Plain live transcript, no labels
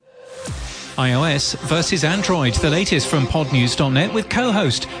iOS versus Android, the latest from podnews.net with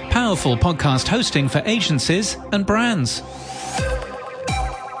co-host, powerful podcast hosting for agencies and brands.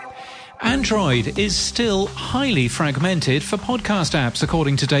 Android is still highly fragmented for podcast apps,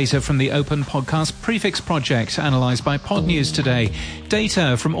 according to data from the Open Podcast Prefix Project, analysed by Podnews today.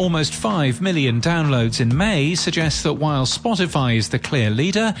 Data from almost 5 million downloads in May suggests that while Spotify is the clear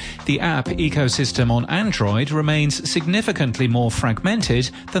leader, the app ecosystem on Android remains significantly more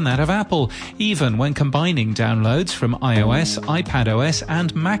fragmented than that of Apple, even when combining downloads from iOS, iPadOS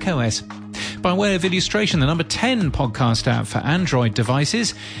and macOS. By way of illustration, the number 10 podcast app for Android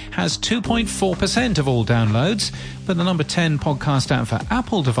devices has 2.4% of all downloads, but the number 10 podcast app for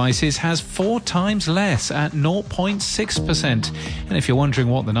Apple devices has 4 times less at 0.6%. And if you're wondering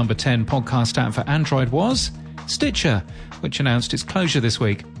what the number 10 podcast app for Android was, Stitcher, which announced its closure this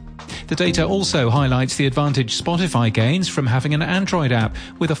week. The data also highlights the advantage Spotify gains from having an Android app,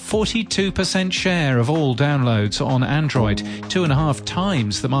 with a 42% share of all downloads on Android, 2.5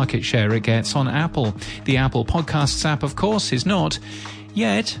 times the market share it gets on Apple. The Apple Podcasts app, of course, is not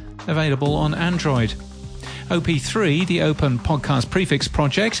yet available on Android. OP3, the Open Podcast Prefix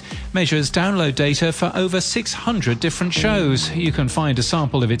Project, measures download data for over 600 different shows. You can find a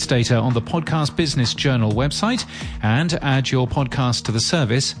sample of its data on the Podcast Business Journal website and add your podcast to the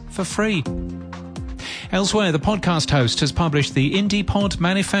service for free. Elsewhere, the podcast host has published the Indie Pod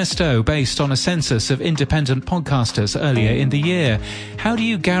Manifesto based on a census of independent podcasters earlier in the year. How do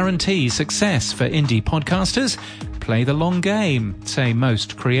you guarantee success for indie podcasters? Play the long game, say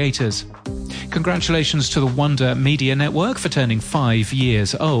most creators. Congratulations to the Wonder Media Network for turning 5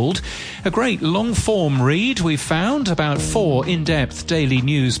 years old. A great long-form read we've found, about 4 in-depth daily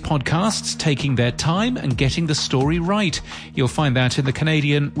news podcasts taking their time and getting the story right. You'll find that in the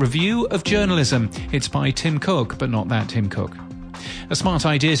Canadian Review of Journalism. It's by Tim Cook, but not that Tim Cook. A smart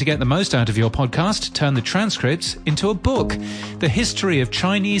idea to get the most out of your podcast: turn the transcripts into a book. The History of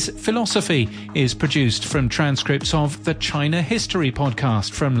Chinese Philosophy is produced from transcripts of the China History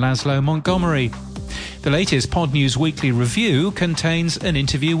podcast from Laszlo Montgomery. The latest Pod News Weekly Review contains an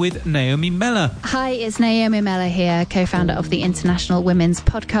interview with Naomi Meller. Hi, it's Naomi Meller here, co-founder of the International Women's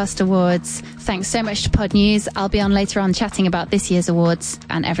Podcast Awards. Thanks so much to Pod News. I'll be on later on chatting about this year's awards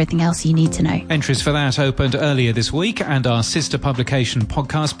and everything else you need to know. Entries for that opened earlier this week, and our sister publication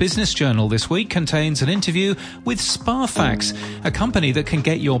Podcast Business Journal this week contains an interview with Sparfax, a company that can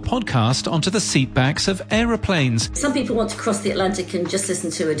get your podcast onto the seatbacks of aeroplanes. Some people want to cross the Atlantic and just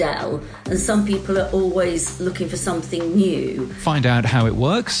listen to Adele, and some people are always looking for something new. Find out how it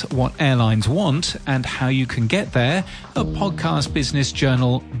works, what airlines want, and how you can get there at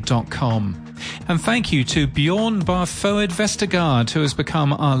podcastbusinessjournal.com. And thank you to Bjorn Barfoed Vestergaard, who has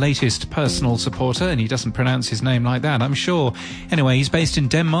become our latest personal supporter, and he doesn't pronounce his name like that, I'm sure. Anyway, he's based in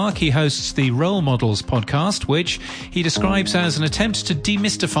Denmark. He hosts the Role Models podcast, which he describes as an attempt to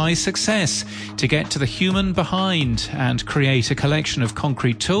demystify success, to get to the human behind and create a collection of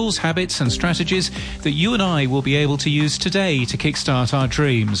concrete tools, habits and strategies that you and I will be able to use today to kickstart our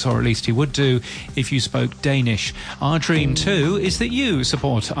dreams, or at least he would do if you spoke Danish. Our dream too is that you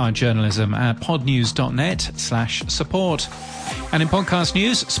support our journalism at podnews.net/support. And in podcast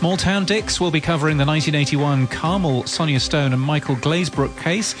news, Small Town Dicks will be covering the 1981 Carmel, Sonia Stone and Michael Glazebrook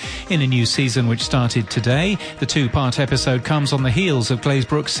case in a new season which started today. The 2-part episode comes on the heels of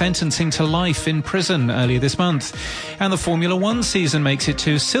Glazebrook's sentencing to life in prison earlier this month. And the Formula One season makes it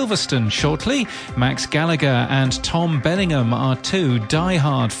to Silverstone shortly. Max Gallagher and Tom Bellingham are 2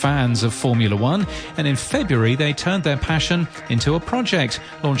 die-hard fans of Formula One, and in February they turned their passion into a project,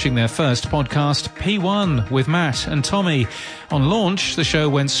 launching their first podcast, P1, with Matt and Tommy. On launch, the show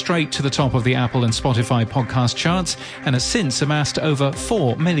went straight to the top of the Apple and Spotify podcast charts and has since amassed over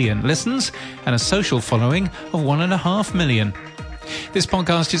 4 million listens and a social following of 1.5 million. This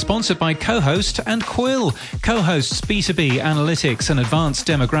podcast is sponsored by Co-Host and Quill. Co-Host's B2B analytics and advanced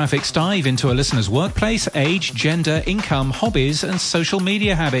demographics dive into a listener's workplace, age, gender, income, hobbies and social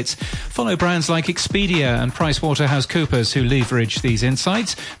media habits. Follow brands like Expedia and PricewaterhouseCoopers who leverage these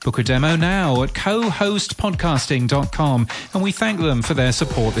insights. Book a demo now at cohostpodcasting.com, and we thank them for their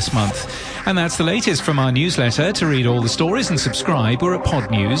support this month. And that's the latest from our newsletter. To read all the stories and subscribe, we're at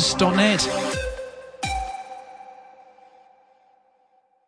podnews.net.